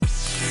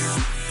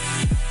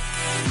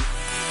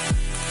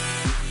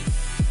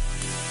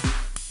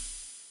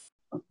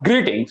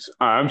Greetings,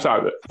 I'm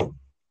Sagar.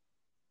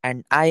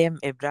 And I am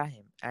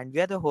Ibrahim, and we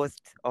are the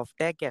hosts of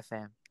Tech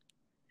FM.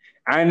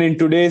 And in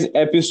today's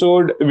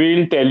episode,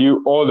 we'll tell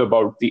you all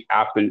about the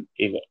Apple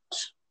event.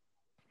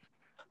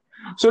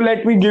 So,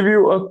 let me give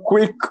you a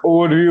quick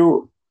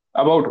overview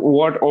about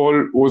what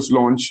all was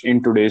launched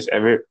in today's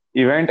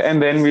event,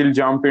 and then we'll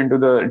jump into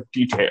the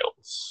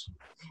details.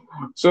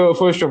 So,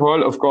 first of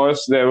all, of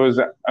course, there was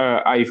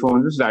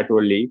iPhones that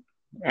were leaked,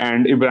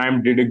 and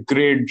Ibrahim did a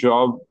great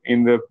job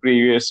in the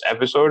previous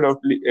episode of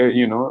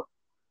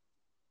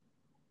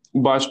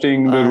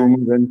busting the Uh,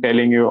 rumors and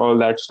telling you all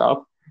that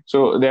stuff.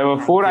 So there were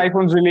four thank you.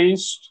 iPhones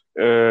released: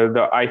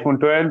 the iPhone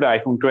 12, the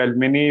iPhone 12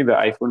 Mini, the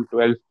iPhone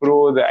 12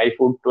 Pro, the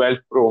iPhone 12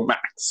 Pro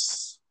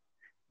Max.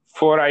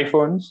 Four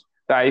iPhones.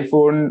 The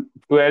iPhone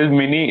 12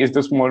 Mini is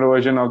the smaller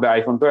version of the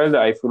iPhone 12. The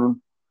iPhone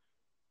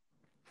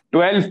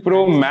 12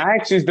 Pro And the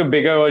Max is the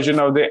bigger version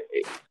of the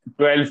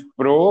 12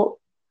 Pro,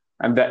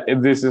 and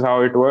this is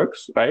how it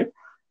works, right?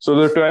 So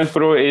the 12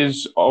 Pro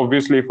is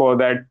obviously for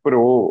that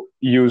Pro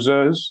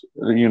users,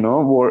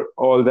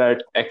 all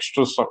that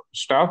extra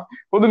stuff.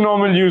 For the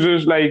normal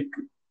users like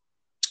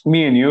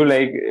me and you,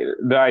 like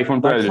the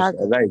iPhone but 12 is there,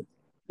 Sagar, right?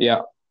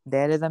 Yeah.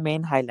 there is a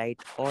main highlight.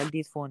 All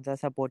these phones are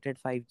supported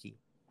 5G.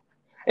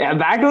 Yeah,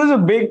 that was a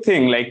big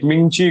thing. Like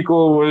Ming Chico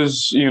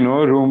was,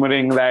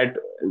 rumoring that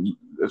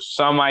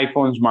some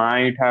iPhones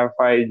might have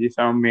 5G,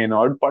 some may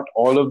not, but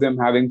all of them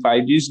having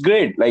 5G is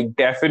great. Like,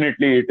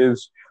 definitely, it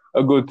is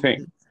a good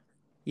thing.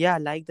 Yeah,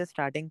 like the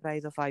starting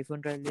price of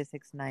iPhone 12 is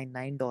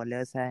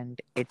 $699 and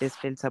it is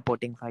still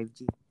supporting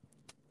 5G.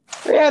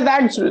 Yeah,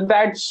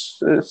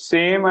 that's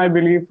same, I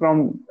believe,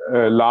 from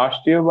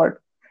last year, but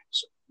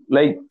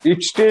like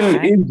it still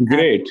is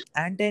great.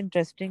 And the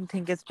interesting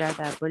thing is that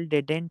Apple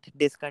didn't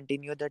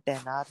discontinue the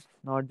 10R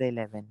nor the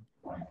 11.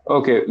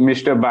 Okay,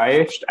 Mr.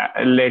 Biased,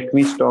 let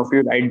me stop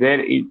you right there.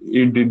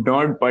 It did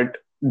not, but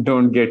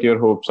don't get your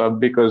hopes up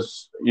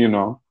because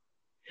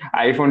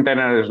iPhone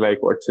 10R is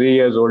like what, 3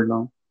 years old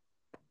now.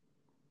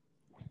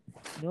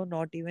 No,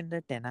 not even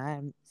the 10. I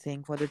am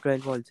saying for the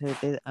 12 also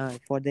it is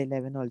for the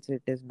 11 also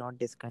it is not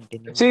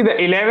discontinued. See, the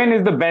 11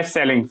 is the best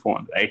selling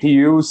phone, right?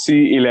 You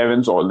see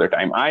 11s all the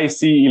time. I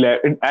see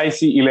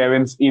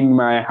 11s in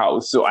my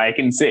house, so I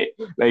can say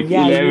like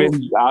Yeah,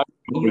 11s are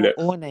you popular.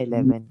 own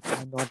 11.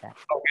 I know that.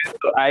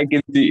 So I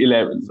can see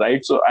 11s,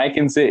 right? So I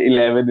can say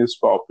 11 is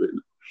popular.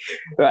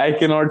 So I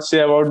cannot say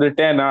about the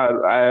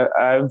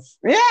 10R.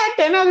 Yeah,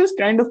 10R is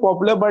kind of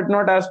popular, but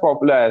not as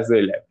popular as the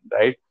 11,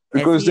 right?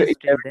 Because SE the is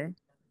still 11, there.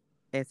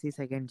 SE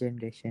second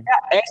generation.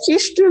 yeah, SE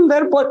is still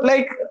there, but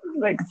like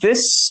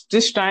this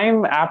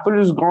time Apple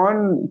is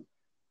gone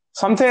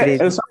Crazy.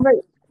 somewhere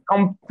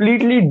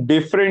completely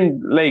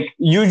different. Like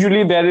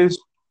usually there is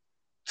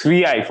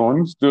three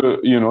iPhones, the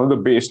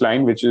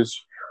baseline, which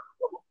is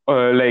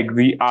like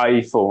the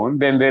iPhone,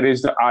 then there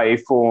is the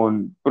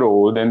iPhone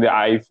Pro, then the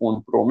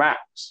iPhone Pro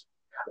Max.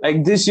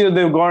 Like this year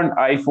they've gone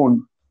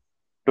iPhone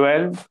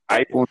 12,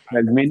 iPhone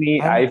 12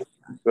 mini, And iPhone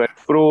 12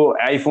 Pro,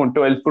 iPhone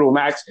 12 Pro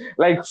Max.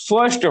 Like,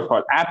 first of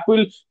all,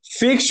 Apple,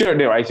 fix your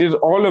devices.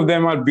 All of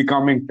them are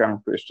becoming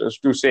tongue twisters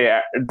to say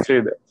that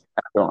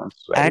at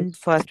once, right? and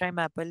first time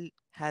Apple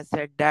has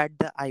said that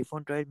the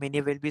iPhone 12 mini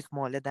will be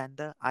smaller than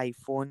the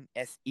iPhone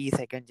SE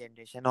second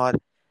generation or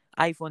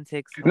iPhone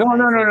 6 No, or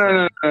no, no, iPhone no,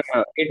 no, 7. no,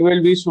 no. It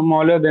will be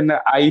smaller than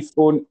the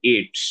iPhone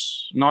 8,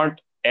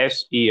 not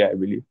SE, I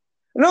believe.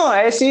 No,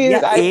 SE Yeah,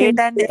 is, I 8 think,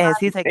 and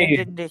SE second 8.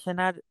 generation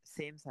are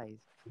same size.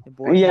 They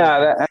both have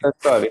Yeah, this.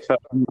 sorry,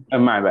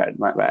 my bad,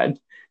 my bad.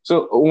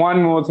 So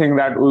one more thing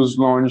that was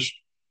launched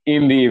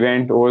in the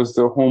event was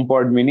the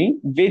HomePod Mini,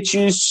 which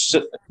is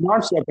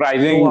not Show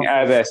surprising. off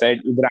As I phone. said,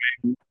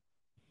 Ibrahim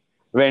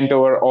went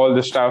over all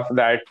the stuff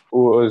that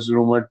was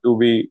rumored to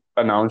be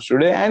announced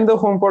today, and the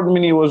HomePod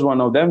Mini was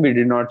one of them. We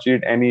did not see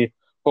it any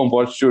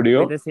HomePod With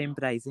Studio. the same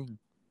pricing,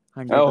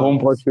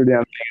 HomePod $100.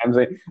 Studio. I'm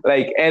saying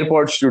like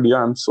AirPod Studio.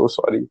 I'm so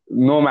sorry.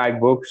 No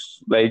MacBooks,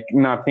 like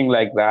nothing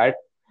like that.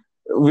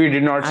 We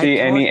did not I see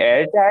thought any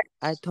AirTag.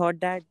 I thought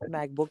that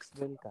MacBooks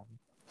will come.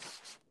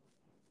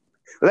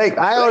 Like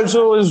I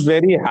also was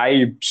very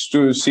hyped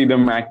to see the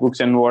MacBooks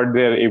and what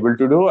they're able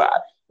to do.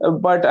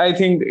 But I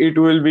think it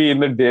will be in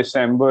the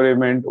December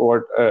event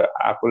what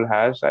Apple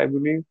has, I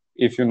believe.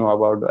 If you know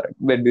about that,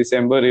 the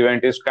December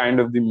event is kind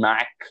of the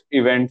Mac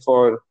event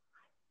for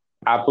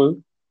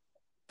Apple.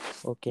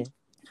 Okay.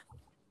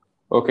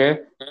 Okay,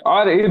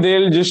 or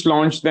they'll just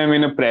launch them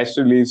in a press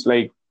release,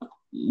 like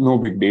no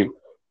big deal.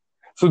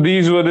 So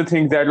these were the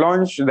things that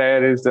launched.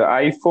 There is the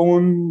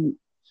iPhone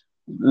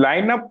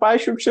lineup, I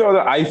should say, or the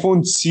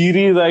iPhone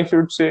series, I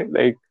should say.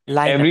 Like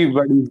Lineup.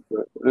 everybody.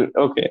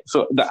 Okay,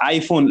 so the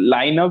iPhone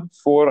lineup: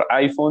 four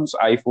iPhones: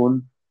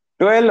 iPhone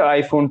 12,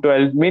 iPhone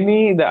 12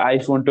 Mini, the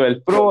iPhone 12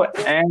 Pro,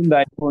 and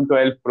the iPhone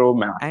 12 Pro And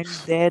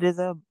Max. there is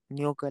a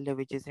new color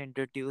which is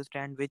introduced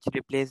and which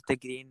replaced the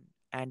green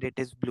and it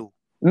is blue.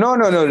 No,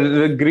 no, no.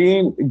 The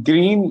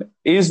green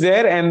is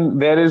there,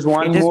 and there is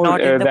one It is more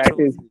not in the that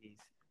Pro is. series.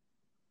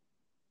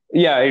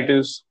 Yeah, it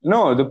is.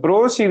 No, the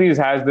Pro series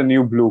has the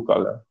new blue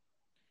color.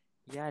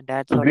 Yeah,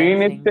 that's what I'm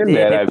Green is saying. still They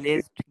there, I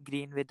believe. replaced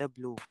green with the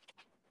blue.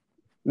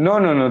 No,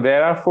 no, no.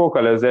 There are four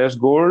colors. There's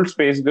gold,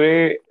 space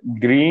gray,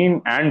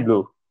 green, and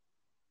blue.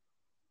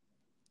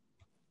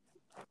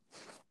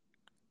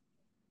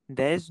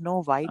 There is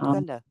no white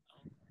Um, color.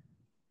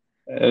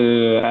 No,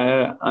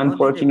 they replaced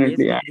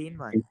Unfortunately, the I green don't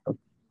one. think so.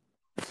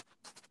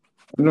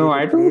 They No,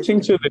 I don't replaced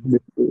think the so. green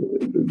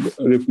one.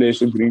 They replace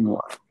the green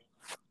one.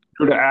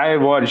 Dude, I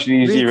watch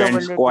these We'll cover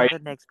events it in quite, the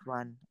next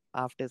one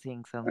after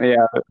seeing some,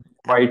 yeah,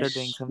 quite, after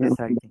doing some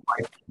researching.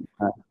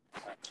 quite.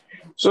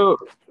 So,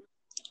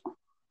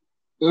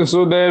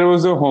 so there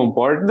was a home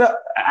pod. The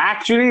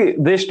actually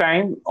this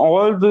time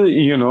all the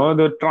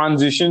the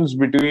transitions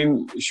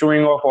between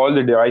showing off all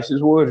the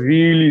devices were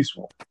really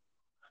small.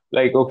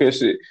 Like okay,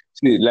 see,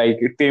 like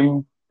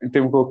Tim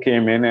Cook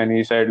came in and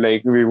he said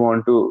like we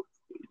want to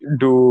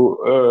do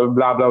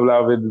blah blah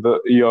blah with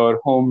your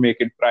home, make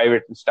it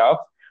private and stuff.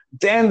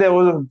 Then there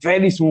was a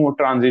very smooth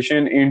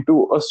transition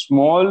into a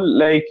small,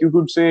 like you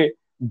could say,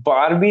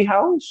 Barbie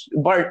house,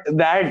 but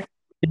that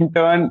in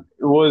turn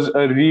was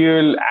a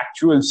real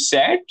actual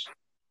set,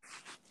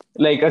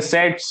 like a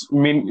set's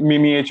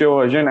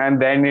miniature version,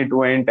 and then it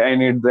went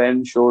and it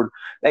then showed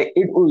like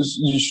it was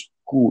just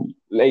cool.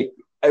 Like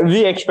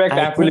we expect I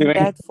Apple think event,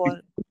 that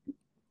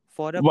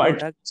for a but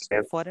product,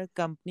 for a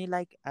company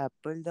like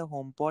Apple, the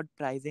HomePod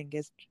pricing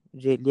is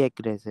really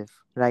aggressive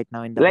right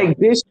now in the like market.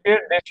 this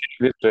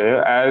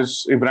year,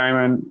 as Ibrahim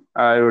and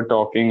I were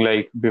talking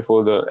like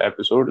before the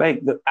episode,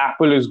 like the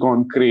Apple is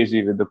gone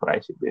crazy with the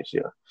pricing this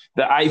year.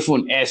 The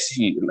iPhone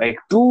SE, like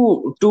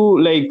two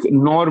like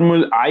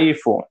normal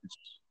iPhones,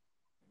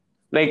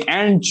 like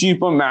and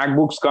cheaper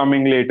MacBooks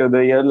coming later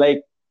the year.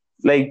 Like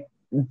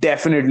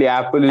definitely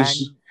Apple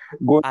is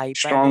And going iPad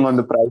strong on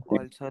the is pricing.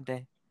 also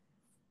there.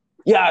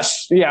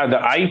 Yes, yeah, the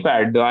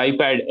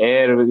iPad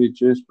Air,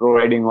 which is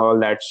providing all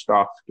that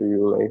stuff to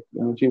you,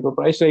 like cheaper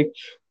price, like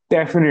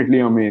definitely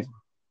amazing.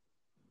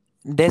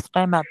 This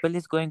time Apple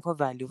is going for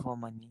value for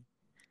money.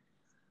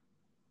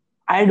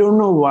 I don't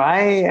know why,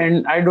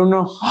 and I don't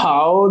know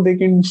how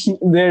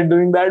they're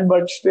doing that,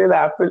 but still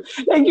Apple,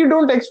 like you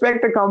don't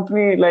expect a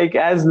company like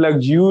as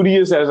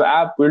luxurious as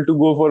Apple to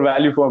go for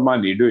value for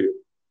money, do you?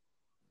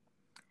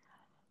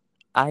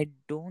 I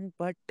don't,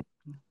 but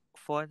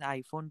for the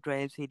iPhone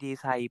 12 series,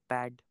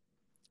 iPad,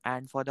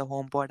 and for the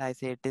HomePod, I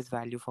say it is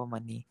value for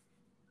money.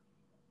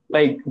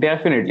 Like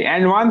definitely.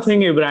 And one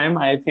thing, Ibrahim,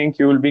 I think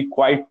you will be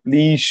quite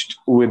pleased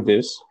with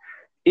this.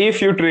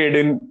 If you trade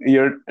in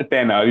your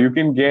 10 hour, you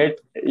can get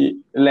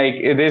like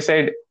they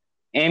said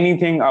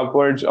anything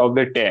upwards of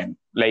the 10,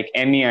 like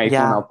any iPhone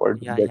Yeah,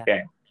 upwards of yeah, the yeah.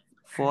 10.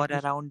 For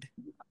around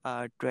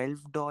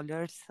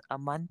 $12 a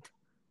month.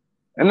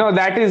 No,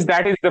 that is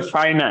the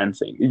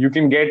financing. You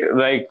can get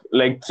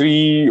like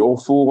 3 or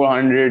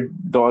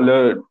 400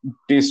 dollar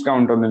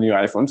discount on the new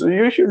iPhone. So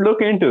you should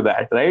look into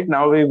that. Right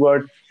now we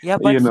got Yeah,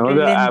 but the still in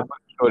Apple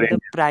Store. the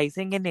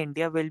pricing in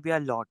India will be a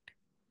lot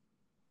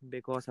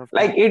because of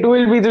Like it taxes.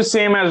 will be the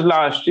same as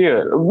last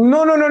year.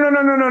 No, no, no, no,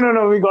 no, no, no, no,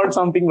 no. We got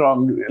something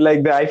wrong.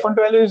 Like the iPhone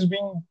 12 is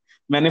being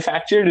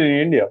manufactured in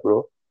India,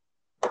 bro.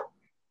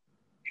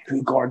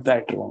 We got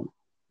that wrong.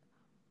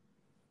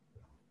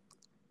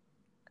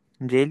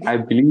 I Really?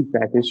 believe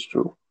that is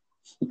true.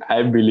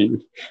 I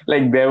believe.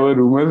 Like there were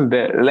rumors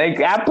there. Like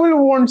Apple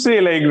won't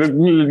say like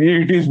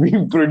it is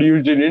being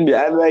produced in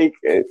India. Like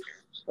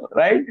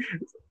right?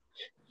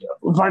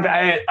 But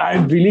I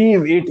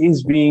believe it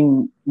is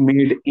being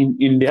made in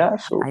India.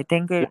 So I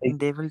think like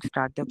they will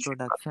start the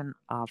production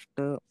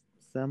after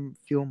some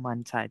few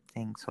months, I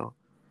think so.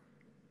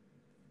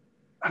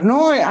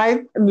 no,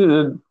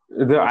 the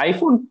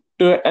iPhone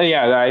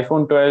yeah, the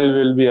iPhone 12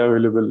 will be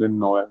available in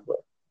November.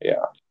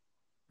 Yeah.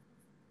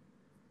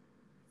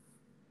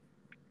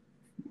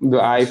 The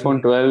iPhone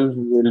Okay. 12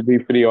 will be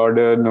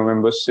pre-ordered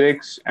November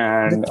 6 The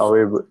and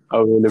available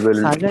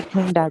other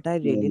thing that I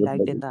really November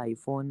liked in 7. the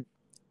iPhone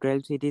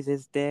 12 series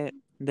is the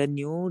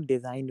new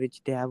design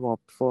which they have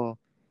opted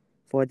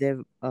for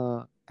their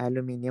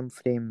aluminium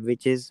frame,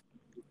 which is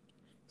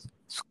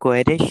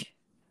squarish,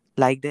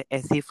 like the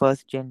SE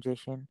first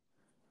generation.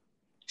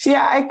 See,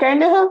 I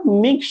kind of have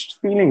mixed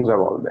feelings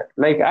about that.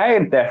 Like, I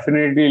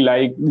definitely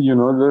like,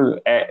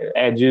 the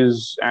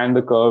edges and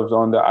the curves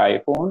on the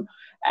iPhone.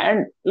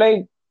 And,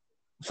 like,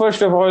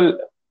 first of all,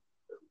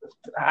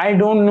 I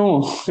don't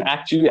know.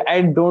 Actually,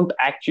 I don't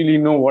actually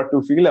know what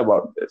to feel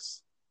about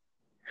this.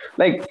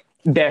 Like,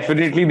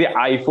 definitely the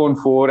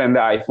iPhone 4 and the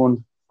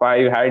iPhone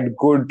 5 had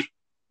good,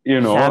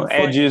 Chamfered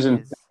edges and,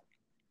 edges.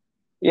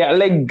 yeah,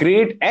 like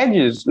great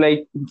edges.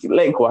 Like,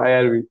 why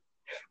are we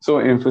so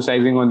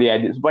emphasizing on the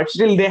edges? But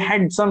still, they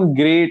had some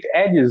great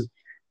edges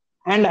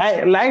and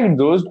I like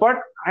those, but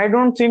I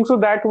don't think so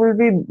that will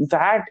be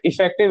that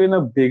effective in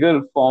a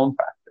bigger form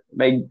factor.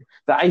 Like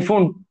the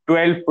iPhone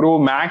 12 Pro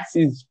Max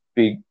is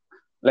big,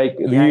 like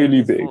Yeah, it really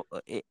is big,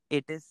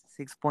 it is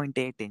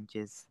 6.8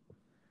 inches.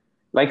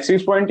 like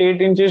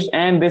 6.8 inches,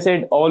 and they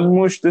said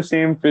almost the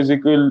same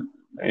physical,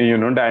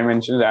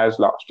 dimensions as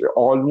last year.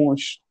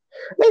 Almost,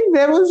 like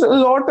there was a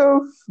lot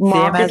of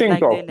Same as marketing like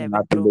the talk on 11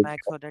 Apple Pro this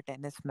Max year. or the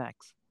 10s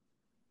Max.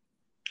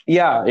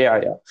 Yeah.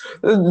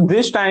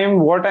 This time,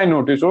 what I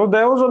noticed was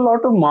there was a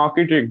lot of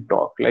marketing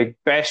talk, like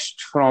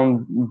best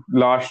from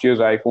last year's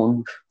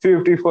iPhone,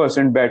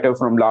 50% better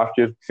from last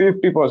year's,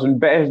 50%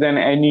 best than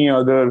any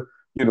other,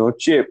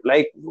 chip.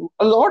 Like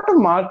a lot of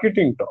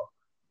marketing talk.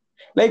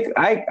 Like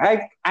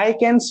I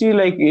can see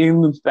like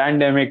in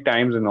pandemic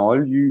times and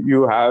all,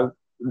 you have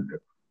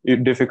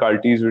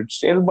difficulties with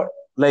sale, but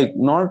like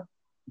not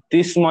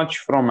this much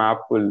from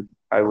Apple,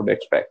 I would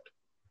expect.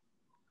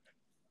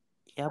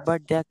 Yeah,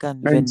 but they're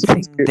And since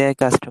convincing their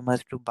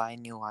customers to buy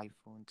new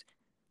iPhones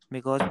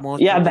because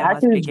most yeah, of them that are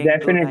is sticking to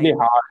definitely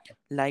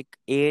hard.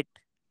 8,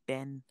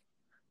 10.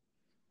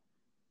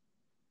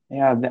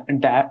 Yeah,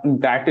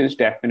 that is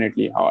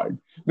definitely hard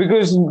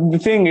because the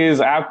thing is,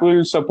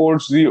 Apple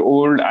supports the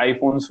old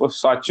iPhones for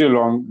such a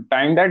long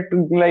time that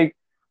like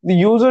the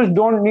users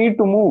don't need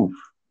to move.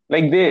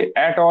 Like they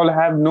at all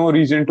have no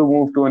reason to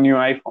move to a new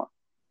iPhone.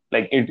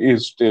 Like it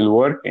is still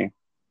working.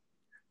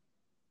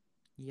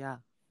 Yeah,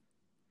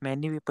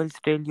 many people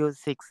still use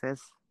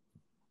 6s.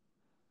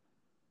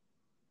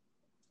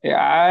 Yeah,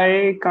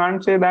 I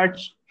can't say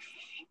that's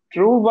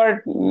true,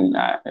 but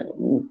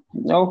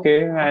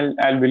okay,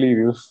 I'll believe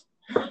you.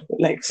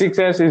 Like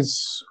 6S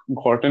is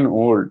gotten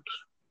old,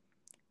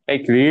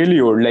 like really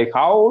old. Like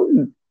how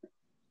old?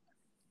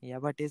 Yeah,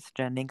 but it's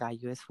running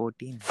iOS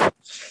 14.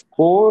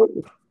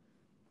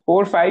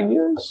 Four, 5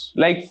 years?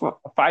 Like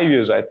 5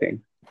 years, I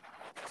think.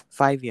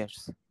 5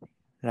 years,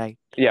 right?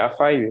 Yeah,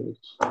 5 years.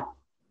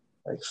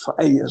 Like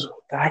 5 years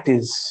old. That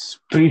is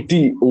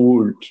pretty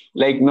old.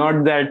 Like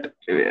not that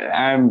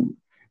I'm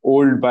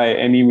old by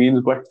any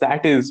means, but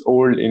that is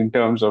old in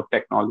terms of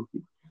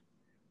technology.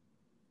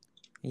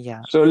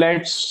 Yeah, So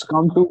let's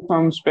come to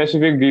some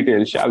specific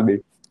details, shall we?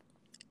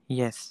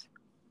 yes.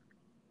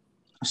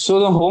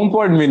 So the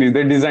HomePod Mini,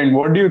 the design,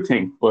 what do you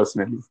think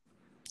personally?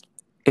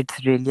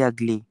 It's really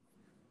ugly.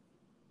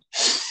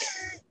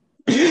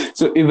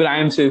 So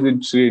Ibrahim says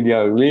it's really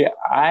ugly.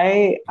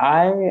 I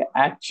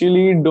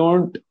actually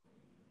don't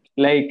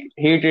like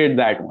hate it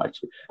that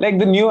much. Like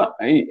the new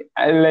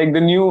like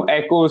the new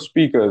Echo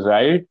speakers,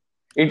 right?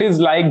 It is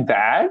like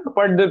that,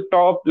 but the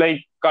top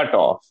like cut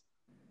off.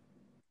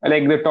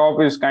 Like the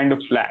top is kind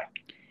of flat.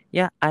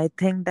 Yeah, I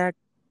think that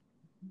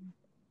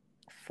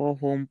for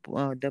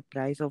the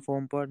price of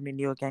HomePod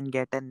Mini, you can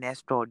get a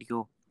Nest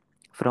Audio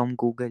from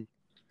Google.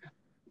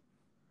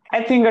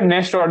 I think a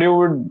Nest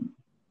Audio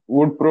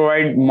would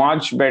provide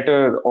much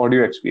better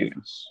audio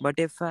experience. But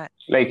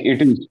Like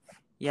it is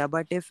yeah,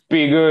 but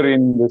bigger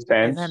in the if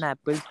an sense.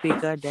 Apple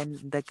speaker, then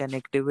the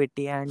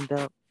connectivity and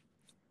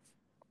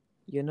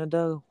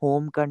the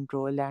home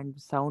control and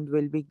sound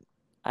will be,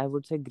 I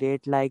would say,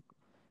 great. Like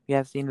we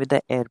have seen with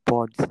the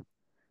AirPods,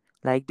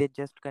 like they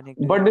just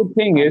connect to But the your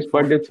thing is,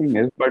 but iPhone. the thing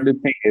is, but the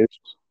thing is,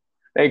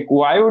 like,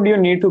 why would you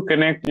need to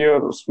connect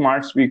your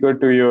smart speaker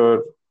to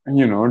your,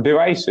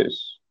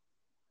 devices?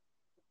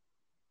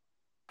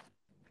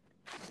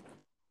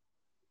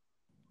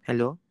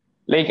 Hello.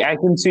 Like, I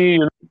can see,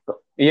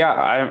 yeah,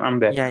 I'm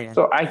there. Yeah, yeah.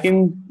 So like,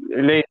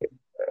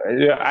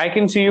 I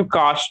can see you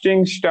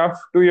casting stuff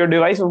to your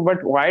device,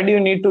 but why do you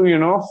need to,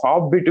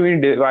 hop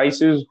between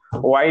devices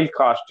while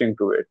casting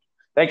to it?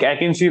 Like, I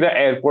can see the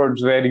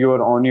AirPods where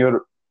you're on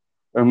your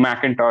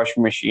Macintosh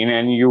machine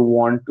and you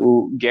want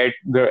to get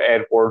the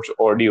AirPods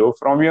audio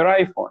from your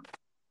iPhone,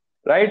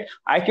 right?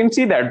 I can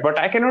see that, but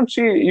I cannot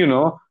see,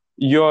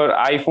 your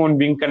iPhone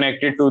being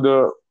connected to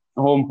the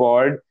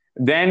HomePod,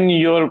 then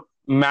your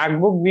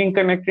MacBook being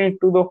connected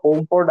to the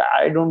HomePod.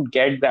 I don't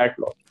get that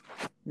logic.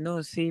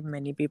 No, see,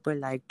 many people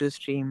like to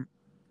stream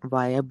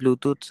via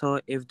Bluetooth. So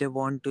if they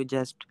want to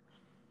just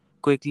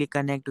quickly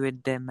connect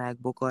with their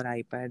MacBook or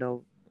iPad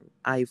or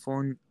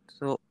iPhone,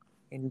 so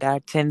in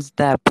that sense,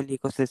 the Apple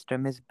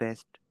ecosystem is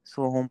best.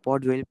 So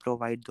HomePod will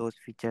provide those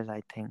features,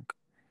 I think.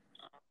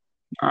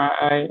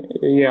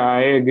 Yeah,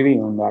 I agree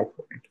on that.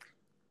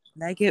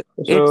 Like it's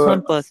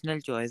on So, personal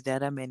choice.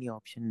 There are many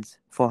options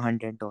for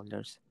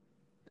 $100.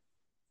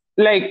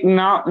 like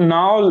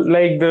now,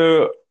 like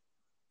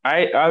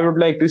I would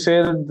like to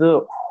say that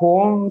the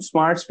home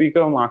smart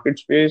speaker market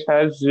space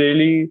has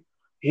really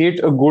hit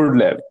a good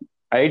level,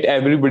 right?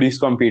 Everybody's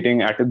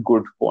competing at a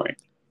good point.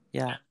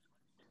 Yeah,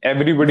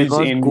 Everybody's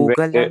because in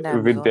Google and with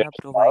Amazon their are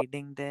stuff.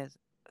 providing their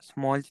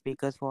small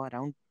speakers for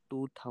around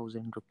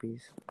 2000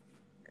 rupees.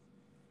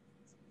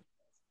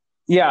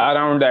 Yeah,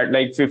 around that,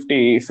 like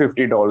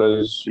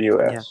 $50 Yeah.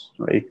 US.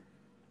 Like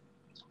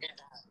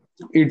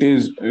it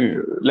is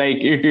like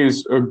it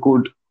is a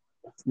good,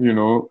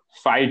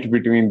 fight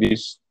between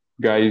these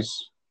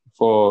guys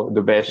for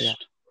the Yeah.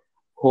 best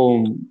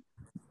home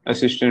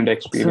assistant So Saga,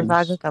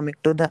 experience. coming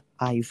to the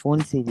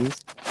iPhone series,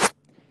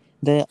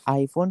 the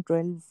iPhone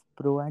 12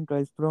 Pro and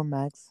 12 Pro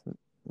Max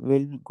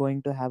will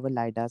going to have a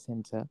LiDAR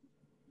sensor,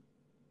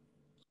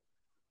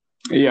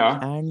 Yeah,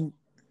 and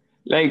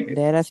like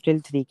there are still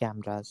three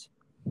cameras.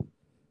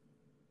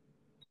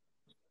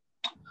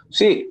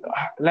 see,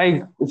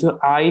 like the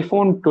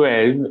iPhone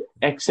 12,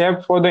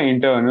 except for the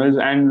internals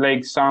and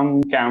like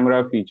some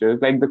camera features,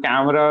 like the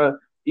camera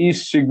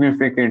is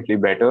significantly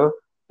better.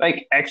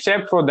 Like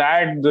except for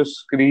that, the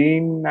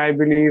screen, I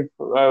believe,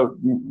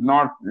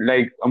 not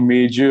like a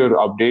major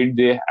update.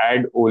 They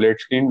had OLED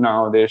screen.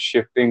 Now they're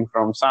shifting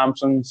from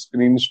Samsung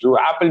screens to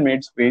Apple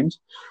made screens.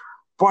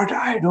 But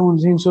I don't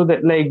think so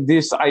that like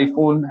this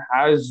iPhone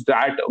has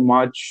that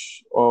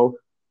much of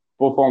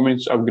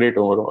performance upgrade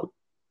overall.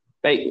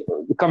 Like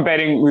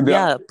comparing with the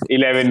Yeah,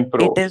 11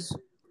 it Pro. is.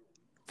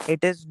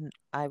 It is.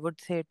 I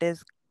would say it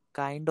is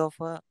kind of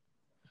a,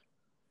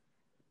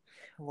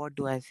 what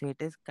do I say?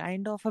 It is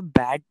kind of a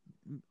bad,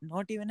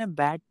 not even a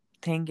bad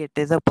thing. It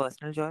is a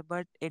personal choice,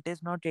 but it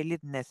is not really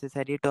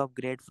necessary to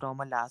upgrade from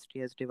a last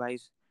year's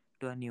device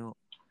to a new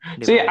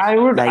See, device,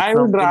 like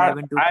from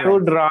 11 to I 12.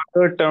 would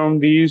rather term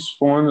these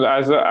phones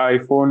as a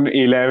iPhone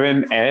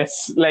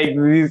 11s. Like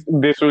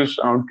this will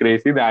sound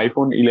crazy. The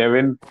iPhone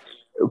 11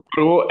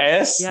 Pro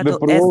S, Yeah, the the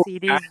S Pro,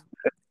 series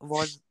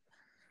was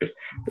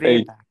way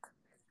like, back.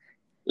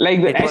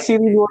 like the It S was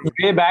series was way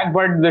way back. back,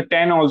 but the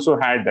 10 also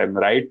had them,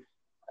 right?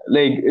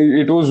 Like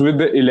it was with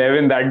the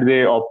 11 that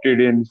they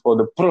opted in for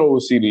the Pro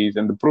series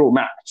and the Pro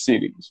Max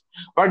series.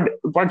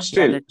 But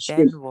Yeah, still, the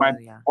still, 10 my was,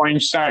 yeah.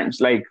 point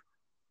stands. Like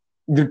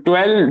the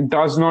 12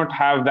 does not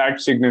have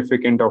that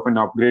significant of an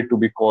upgrade to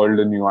be called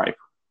a new iPhone.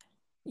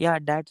 Yeah,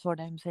 that's what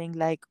I'm saying.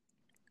 Like,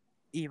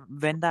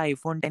 when the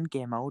iPhone 10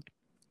 came out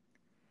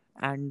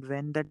and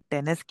when the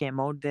 10s came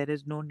out, there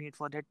is no need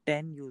for the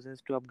 10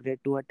 users to upgrade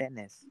to a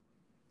 10s.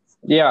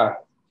 Yeah,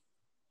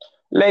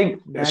 like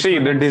That's see, what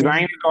the I'm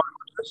design saying. is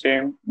almost the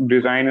same.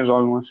 Design is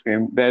almost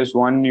same. There's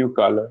one new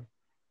color,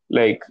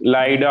 like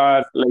Yeah,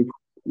 lidar.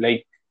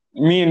 Like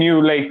me and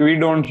you, like we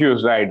don't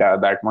use lidar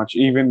that much.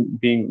 Even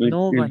being like,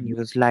 no one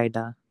use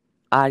LiDAR.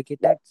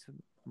 Architects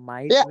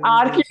might yeah, will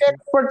use.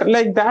 architect, but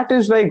like that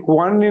is like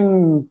one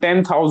in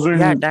ten Yeah, thousand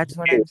that's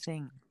what I'm case.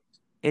 saying.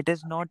 It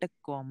is not a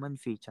common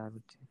feature, I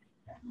would say.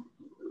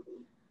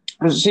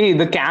 See,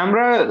 the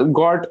camera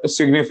got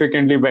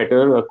significantly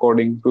better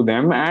according to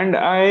them, and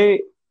I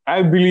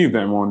believe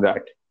them on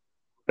that.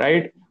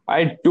 Right?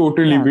 I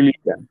totally Yeah, believe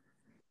them.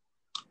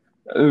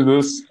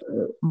 This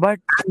but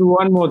And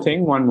one more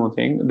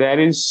thing. There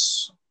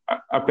is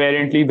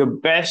apparently the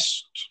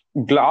best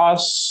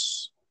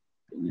glass,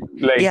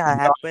 like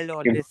yeah, Apple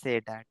always say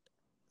that.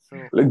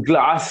 So,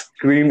 glass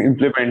screen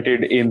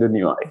implemented in the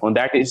new iPhone.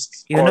 That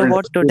is you know called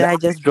what? Today I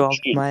just Ceramic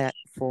dropped Shield. my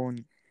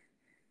phone.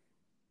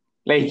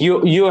 Like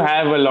you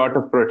have a lot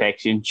of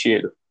protection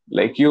chill.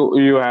 Like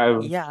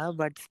Yeah,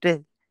 but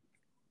still,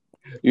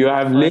 you the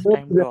have first layers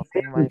time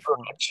dropping and my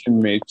phone.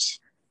 protection mates.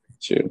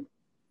 Chill.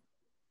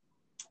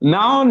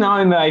 Now in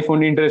the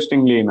iPhone,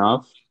 interestingly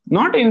enough,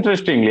 not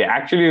interestingly,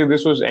 actually,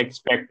 this was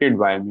expected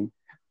by me.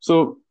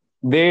 So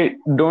they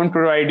don't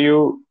provide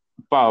you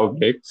power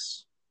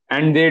bricks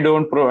and they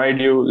don't provide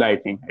you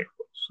lightning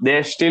headphones.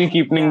 They're still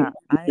Yeah, I, keeping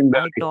the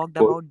I lightning talked port.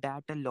 about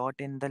that a lot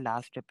in the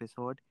last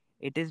episode.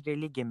 It is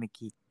really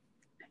gimmicky.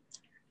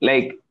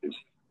 Like,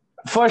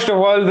 first of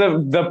all,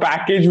 the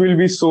package will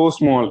be so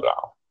small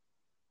now.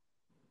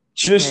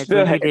 Yeah, Just it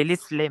will the be head. really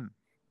slim.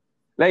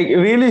 Like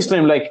really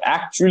slim, like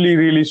actually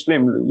really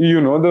slim.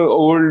 You know, the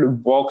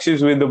old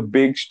boxes with the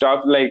big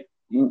stuff, like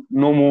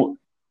no more.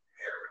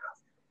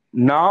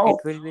 Now,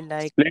 It will be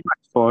like slim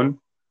iPhone,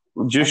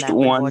 an just Apple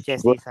one, Watch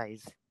SE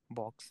size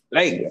box.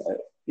 like,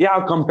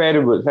 yeah,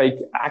 comparable, like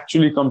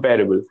actually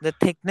comparable. The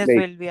thickness Like,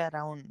 will be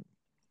around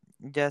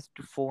just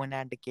phone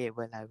and a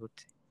cable, I would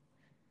say,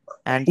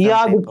 and some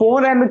yeah, the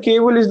phone paperwork. and the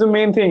cable is the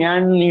main thing,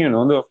 and you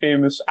know, the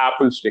famous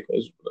Apple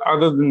stickers.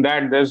 Other than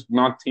that, there's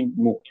nothing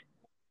more.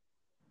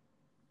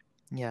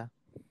 Yeah,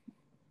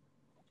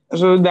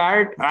 So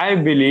that I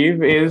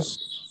believe is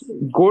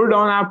good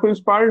on Apple's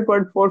part,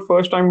 but for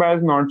first time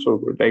buyers, not so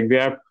good. Like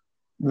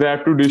they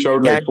have to dish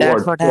out yeah, like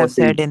that's what what I have 40.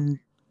 said in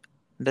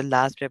the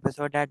last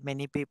episode, that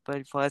many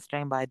people first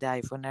time buy the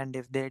iPhone and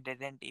if they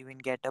didn't even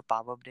get a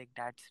power brick,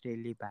 that's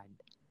really bad.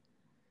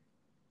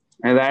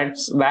 And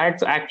that's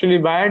actually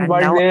bad, And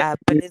but now they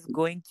Apple is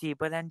going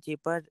cheaper and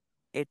cheaper.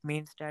 It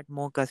means that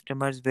more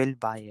customers will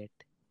buy it.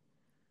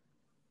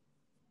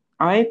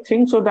 I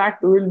think so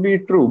that will be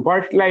true.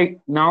 But like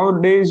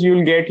nowadays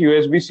you'll get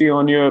USB-C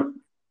on your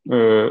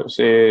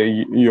say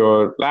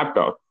your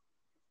laptop,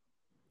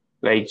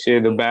 like say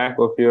the back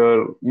of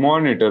your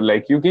monitor.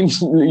 Like you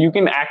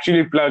can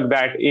actually plug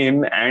that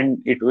in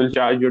and it will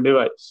charge your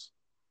device.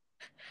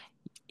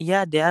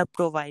 Yeah, they are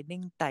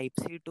providing Type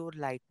C to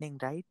Lightning,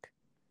 right?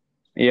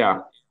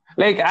 Yeah.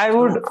 Like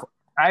So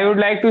I would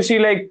like to see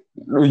like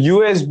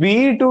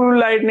USB to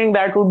Lightning.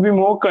 That would be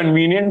more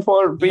convenient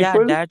for yeah,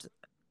 people. that's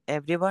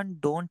everyone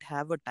don't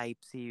have a Type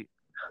C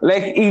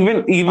Like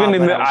even in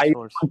power the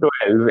outsource. iPhone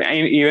 12,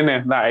 and even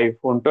in the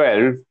iPhone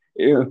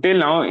 12, till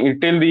now,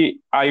 till the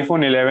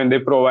iPhone 11, they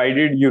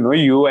provided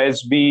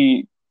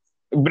USB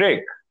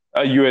brick,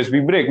 a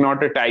USB brick,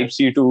 not a Type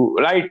C to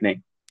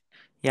Lightning.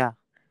 Yeah,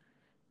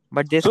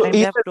 but this So time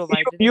they have either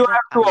provided you in the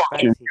have two iPad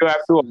options. You have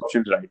series. two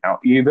options right now.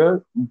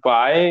 Either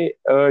buy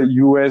a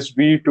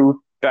USB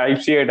to Type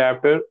C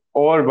adapter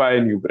or buy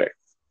a new brick.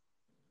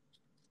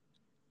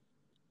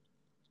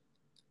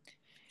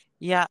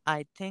 Yeah,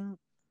 I think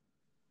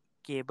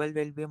cable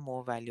will be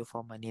more value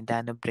for money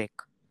than a brick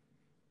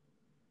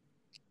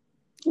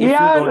if you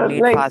don't Yeah,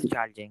 need fast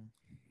charging.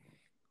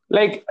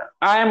 like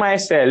I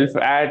myself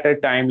at a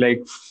time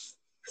like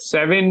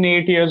 7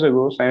 8 years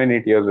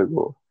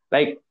ago,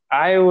 like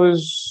I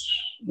was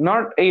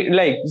not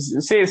like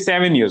say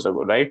 7 years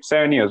ago, right?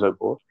 7 years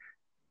ago,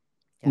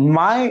 Yeah.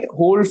 my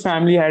whole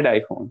family had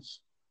iPhones.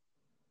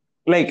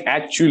 Like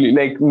actually,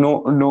 like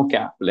no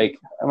cap. Like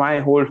my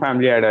whole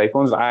family had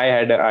iPhones. I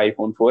had an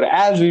iPhone 4.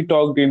 As we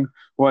talked in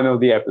one of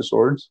the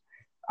episodes,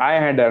 I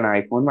had an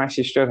iPhone. My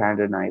sister had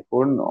an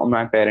iPhone.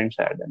 My parents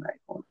had an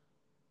iPhone.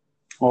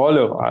 All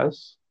of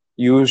us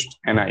used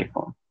an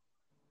iPhone.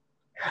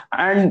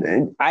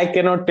 And I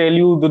cannot tell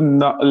you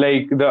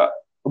like the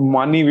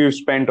money we've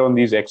spent on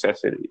these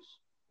accessories.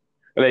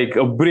 Like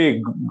a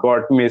brick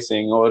got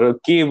missing or a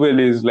cable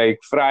is like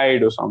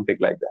fried or something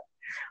like that,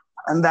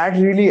 and that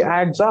really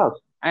adds up.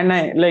 And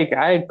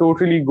I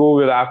totally go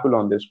with Apple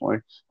on this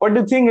point. But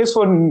the thing is,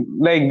 for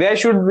like there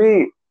should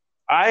be,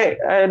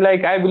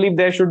 I believe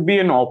there should be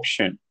an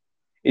option.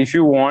 If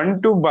you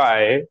want to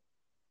buy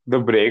the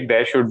brick,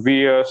 there should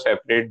be a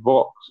separate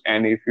box,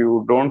 and if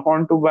you don't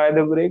want to buy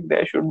the brick,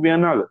 there should be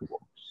another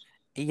box.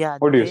 Yeah,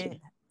 What do you say?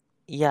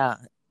 yeah,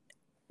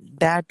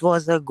 that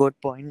was a good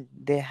point.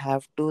 They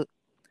have to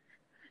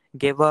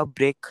give a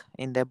brick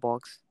in their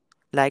box.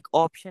 Like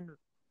option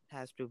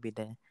has to be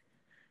there.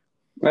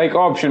 Like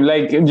option,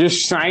 like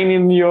just sign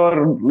in your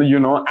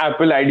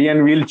Apple ID,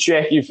 and we'll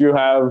check if you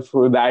have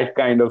that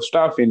kind of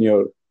stuff in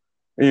your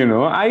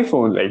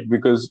iPhone, like,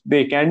 because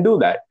they can do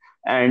that.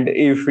 And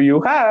if you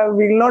have,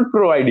 we'll not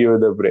provide you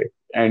with a break,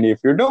 and if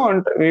you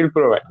don't, we'll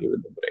provide you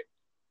with a break.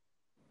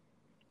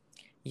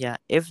 Yeah,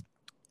 if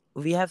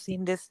we have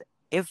seen this,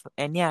 if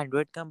any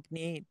Android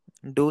company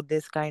do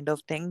this kind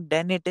of thing,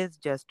 then it is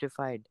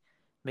justified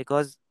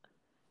because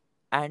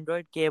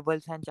Android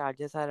cables and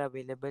chargers are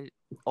available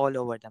all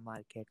over the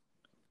market.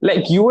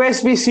 Like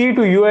USB-C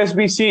to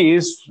USB-C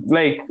is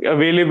like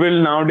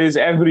available nowadays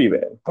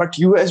everywhere, but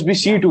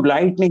USB-C Yeah, to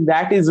Lightning,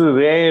 that is a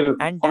rare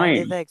and that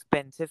is find. an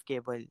expensive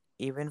cable,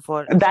 even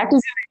for That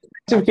is an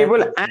expensive other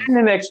cable and companies.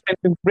 an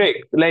expensive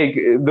break. Like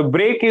the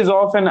break is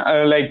often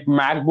like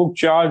MacBook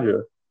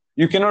charger.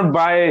 You cannot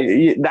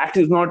buy that.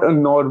 Is not a Yeah,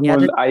 normal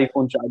the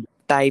iPhone charger.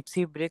 Type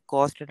C brick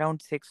cost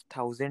around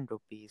 6,000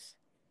 rupees.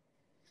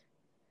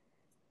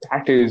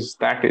 That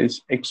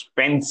is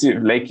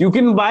expensive. Like you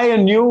can buy a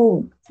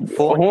new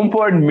Phone,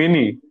 HomePod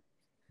Mini.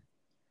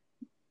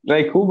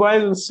 Like who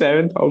buys a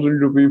 7,000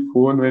 rupee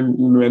phone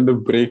when the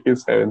break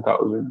is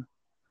 7,000?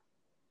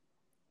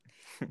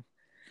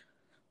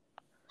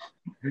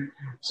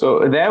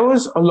 So there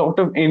was a lot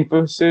of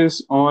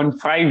emphasis on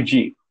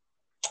 5G.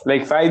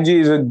 Like 5G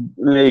is a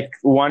like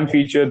one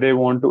feature they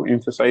want to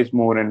emphasize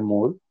more and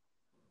more.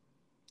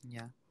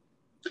 yeah,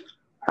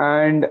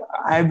 And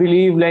I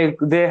believe like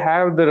they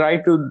have the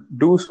right to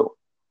do so.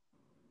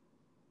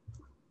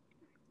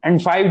 And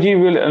 5G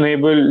will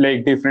enable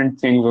like different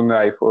things on the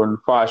iPhone,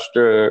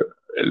 faster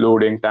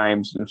loading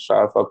times and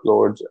stuff,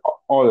 uploads,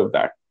 all of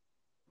that.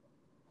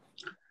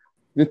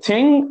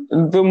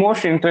 The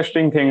most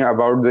interesting thing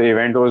about the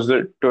event was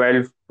the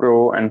 12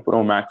 Pro and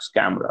Pro Max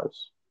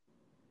cameras,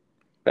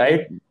 yeah.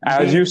 right?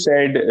 As They you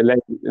said, like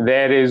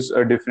there is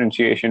a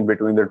differentiation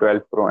between the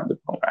 12 Pro and the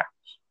Pro Max.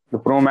 The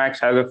Pro Max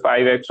has a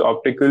 5x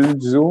optical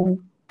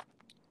zoom,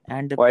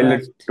 and the while Pro the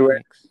has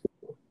 12 3x,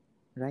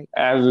 right?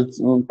 has its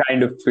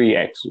kind of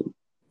 3x zoom,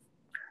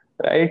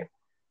 right?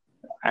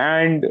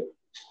 And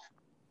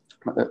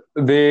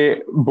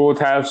they both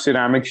have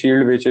ceramic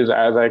shield, which is,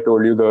 as I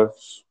told you, the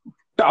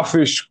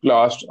toughest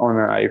glass on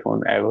an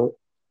iPhone ever, right?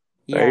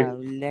 Yeah,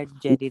 let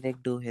Jerry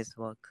Rick do his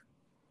work.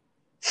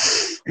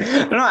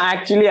 No,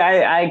 actually,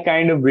 I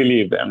kind of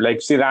believe them.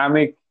 Like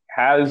ceramic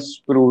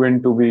has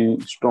proven to be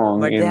strong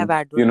But they have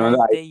in the advertised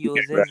they iPhone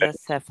uses camera. a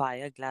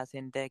sapphire glass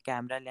in their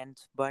camera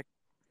lens, but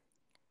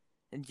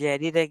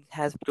Jerry Rick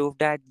has proved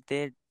that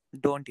they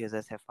don't use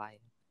a sapphire.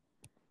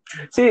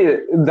 See,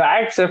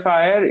 that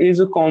sapphire is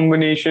a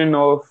combination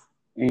of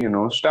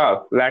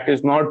stuff. That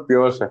is not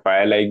pure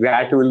sapphire. Like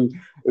that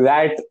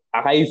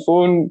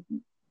iPhone,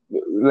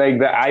 like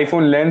the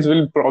iPhone lens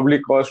will probably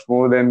cost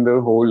more than the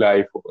whole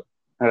iPhone,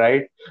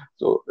 right?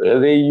 So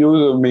they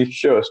use a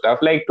mixture of stuff.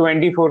 Like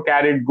 24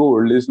 karat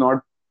gold is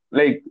not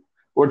like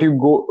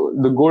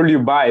the gold you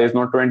buy is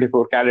not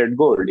 24 karat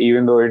gold,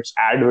 even though it's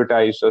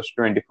advertised as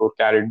 24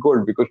 karat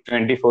gold, because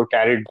 24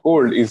 karat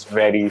gold is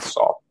very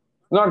soft.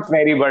 Not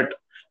very, but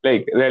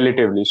like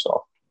relatively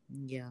soft.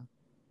 Yeah,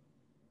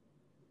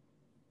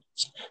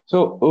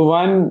 So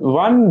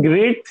one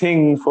great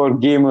thing for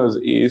gamers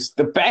is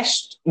the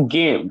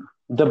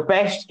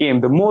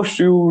most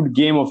viewed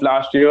game of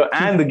last year,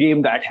 and the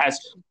game that has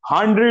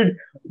 100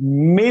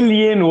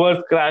 million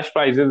worth crash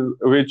prizes,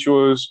 which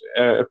was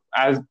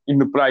as in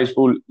the prize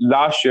pool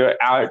last year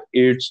at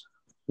its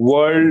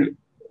world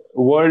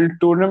world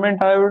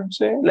tournament. I would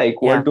say like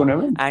yeah, world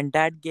tournament. and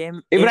that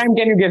game is Ibrahim,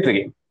 can you guess the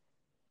game?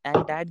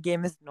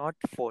 not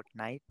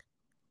Fortnite,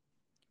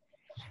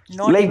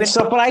 not Like even PUBG.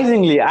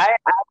 surprisingly, I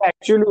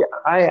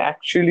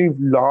actually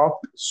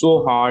laughed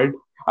so hard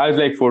I was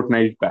like,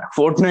 Fortnite's back.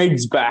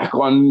 Fortnite's back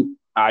on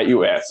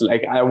iOS.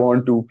 Like, I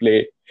want to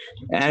play.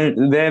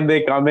 And then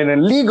they come in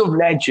and League of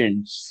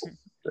Legends.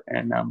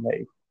 And I'm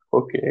like,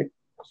 okay,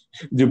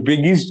 the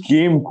biggest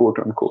game, quote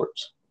unquote.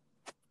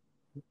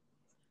 Yeah.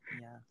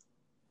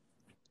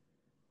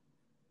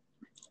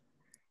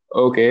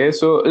 Okay,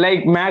 so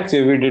like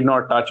Maxif, we did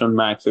not touch on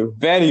Maxif.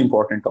 Very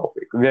important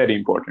topic. Very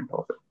important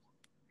topic.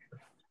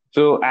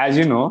 So, as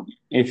you know,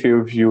 if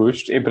you've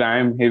used,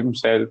 Ibrahim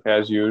himself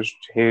has used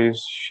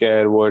his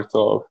share worth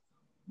of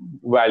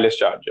wireless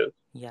chargers,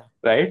 Yeah.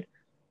 right?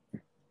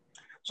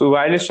 So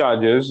wireless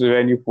chargers,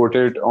 when you put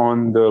it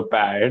on the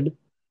pad,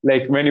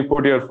 like when you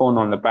put your phone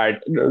on the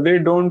pad, they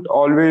don't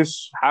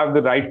always have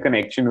the right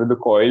connection with the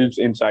coils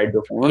inside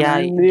the phone, Yeah,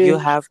 and you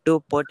they have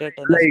to put it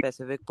in a like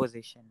specific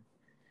position.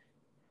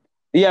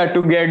 yeah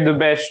to get the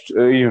best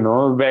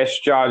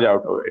best charge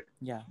out of it.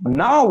 Yeah.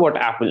 Now what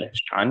Apple has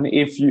done,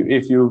 if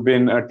you've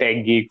been a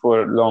tech geek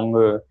for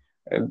longer,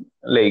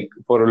 like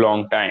for a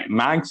long time,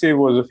 MagSafe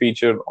was a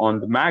feature on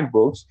the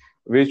MacBooks,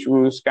 which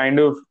was kind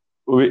of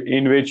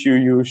in which you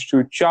used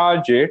to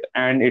charge it,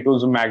 and it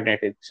was a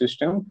magnetic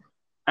system,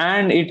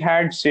 and it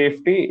had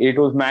safety. It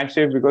was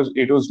MagSafe because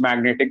it was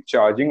magnetic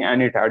charging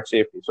and it had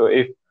safety. So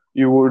if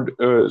you would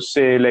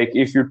say, like,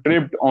 if you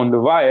tripped on the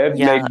wire,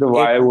 Yeah, like the it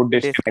wire would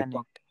disconnect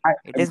from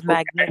disconnect. the It is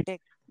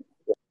magnetic.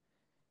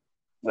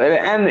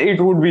 and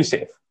it would be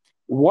safe.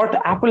 What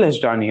Apple has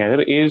done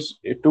here is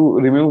to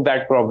remove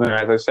that problem,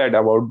 as I said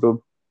about the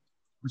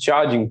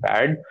charging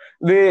pad.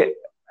 They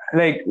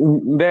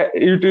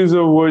it is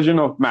a version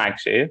of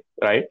MagSafe,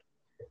 right?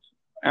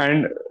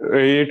 And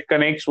it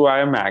connects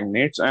via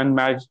magnets, and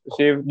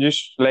MagSafe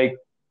just like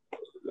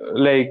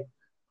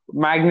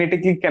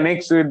magnetically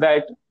connects with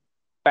that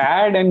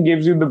pad and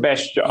gives you the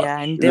best Yeah, charge,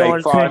 and they like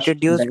also fast,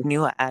 introduced best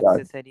new charge.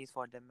 accessories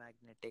for the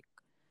magnetic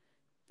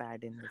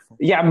pad in the phone.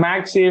 Yeah,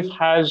 MagSafe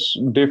has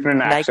different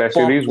Like Pop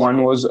accessories.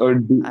 One Wallet, was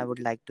a I would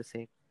like to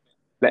say.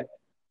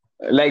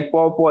 like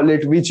Pop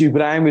Wallet, which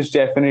Ibrahim is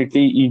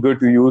definitely eager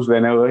to use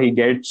whenever he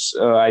gets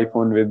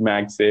iPhone with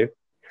MagSafe.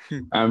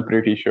 I'm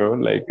pretty sure,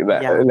 like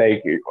that, Yeah.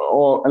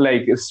 or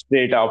like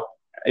straight up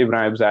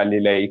Ibrahim's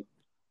alley, like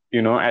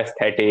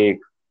aesthetic,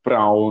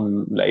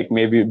 brown, like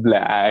maybe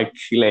black,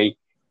 like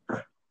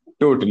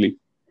totally.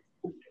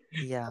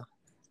 Yeah.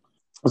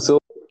 So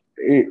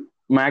eh,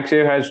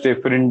 MagSafe has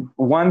different.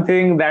 One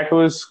thing that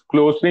was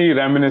closely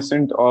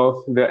reminiscent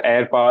of the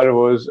AirPower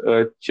was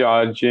a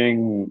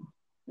charging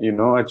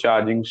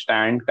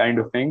stand kind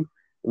of thing,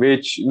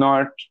 which is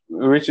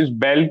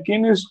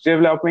Belkin is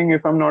developing,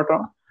 if I'm not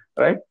wrong,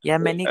 right? Yeah,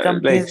 many Like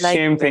companies like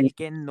same thing.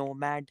 Belkin,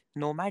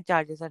 Nomad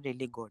chargers are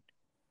really good.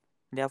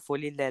 They are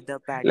fully leather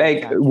padded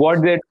Like what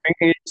chargers. they're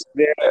doing is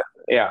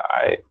yeah,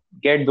 I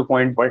get the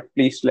point, but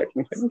please let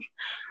me finish.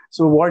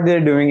 So what they're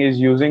doing is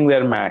using the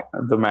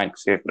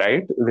MagSafe,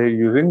 right? They're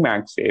using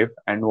MagSafe,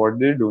 and what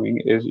they're doing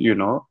is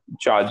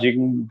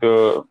charging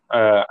the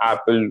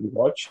Apple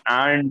Watch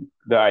and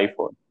the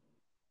iPhone.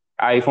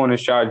 iPhone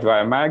is charged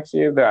via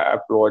MagSafe. The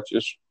Apple Watch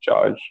is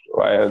charged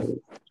via the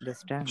The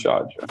stand.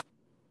 charger.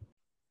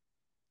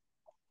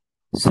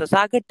 So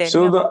Sagar, tell me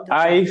So the about the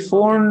pricing of the new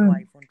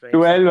iPhone iPhone 12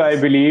 12, I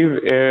series. believe,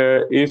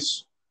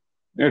 is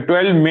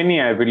 12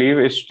 mini, I believe,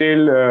 is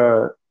still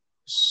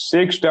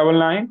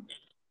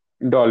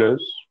 $699,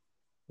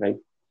 like,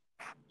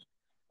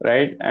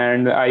 right?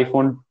 And the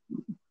iPhone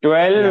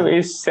 12 Yeah.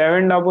 is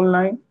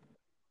 799.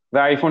 The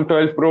iPhone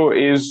 12 Pro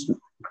is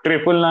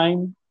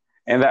 999,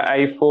 and the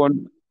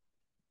iPhone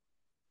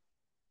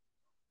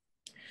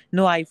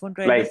No, iPhone 12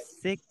 is like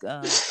sick.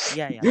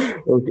 Yeah.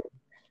 okay,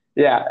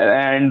 yeah,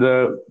 and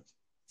the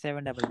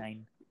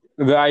 799.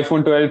 the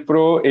iPhone 12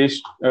 Pro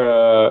is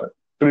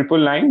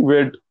 999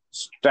 with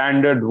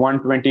standard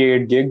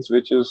 128 gigs,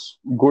 which is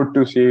good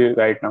to see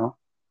right now,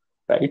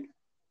 right?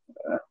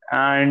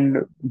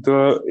 And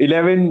the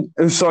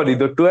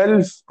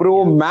 12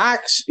 Pro Yeah.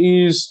 Max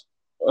is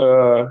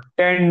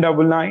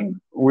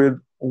 1099 with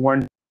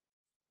one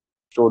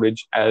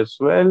storage as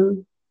well.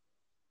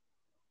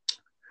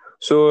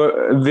 So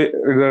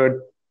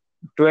the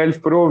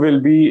 12 Pro will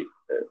be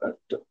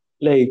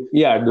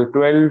the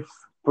 12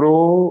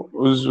 Pro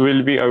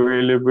will be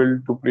available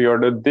to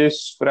pre-order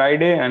this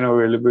Friday and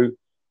available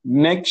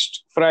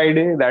next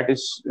Friday. That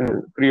is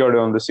pre-order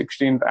on the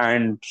 16th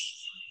and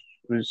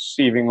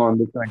receiving on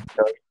the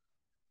 23rd.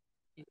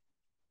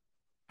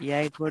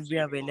 Yeah, it would be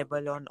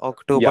available on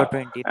October Yeah,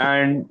 23rd.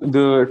 and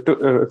the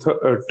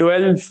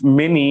 12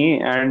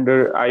 mini and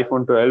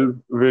iPhone 12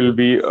 will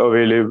be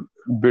available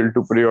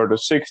to pre-order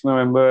 6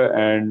 November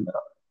and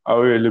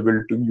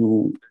available to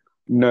you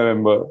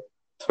November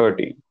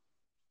 13th.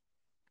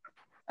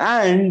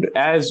 And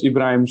as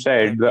Ibrahim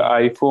said, the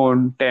 13th.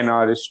 iPhone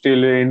 10R is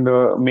still in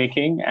the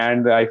making,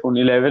 and the iPhone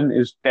 11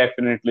 is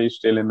definitely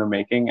still in the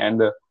making, and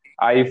the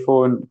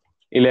iPhone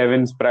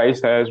 11's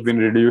price has been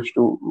reduced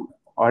to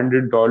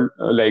 $100,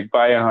 like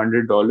by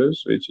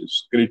 $100, which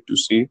is great to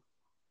see.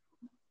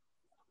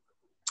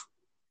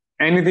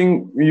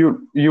 Anything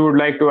you would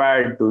like to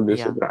add to this,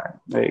 Yeah. Ibrahim?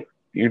 Like,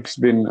 it's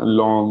been a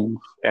long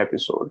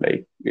episode.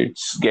 Like,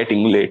 it's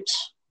getting late.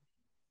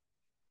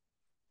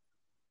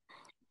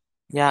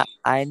 Yeah,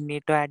 I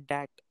need to add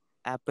that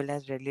Apple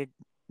has really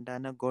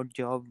done a good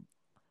job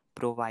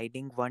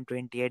providing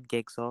 128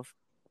 gigs of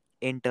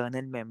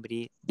internal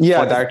memory Yeah,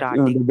 for the that the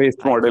starting base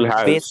model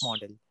iPhone base has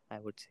model, I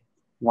would say,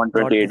 not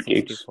the 128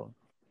 gigs. 64,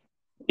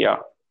 Yeah.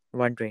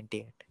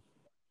 128.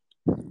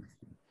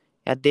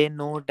 Yeah, they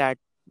know that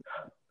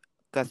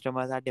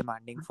customers are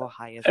demanding for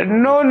higher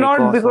No, storage not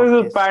because of because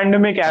of this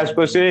pandemic as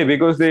per se, convenience of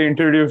because they storage.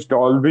 introduced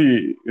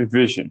Dolby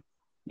Vision,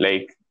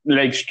 like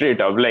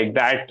straight up, like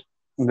that.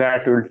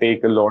 That will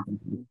take a lot of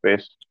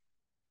space.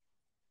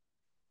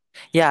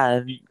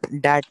 Yeah,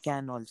 that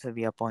can also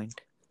be a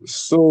point.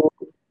 So,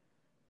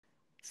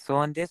 So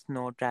on this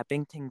note,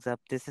 wrapping things up,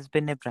 this has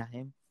been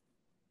Ibrahim.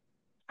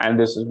 and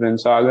this has been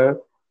Sagar.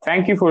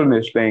 Thank you for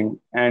listening,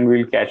 and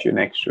we'll catch you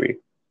next week.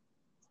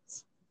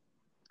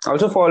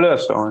 Also, follow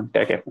us on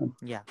Tech FM.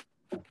 Yeah.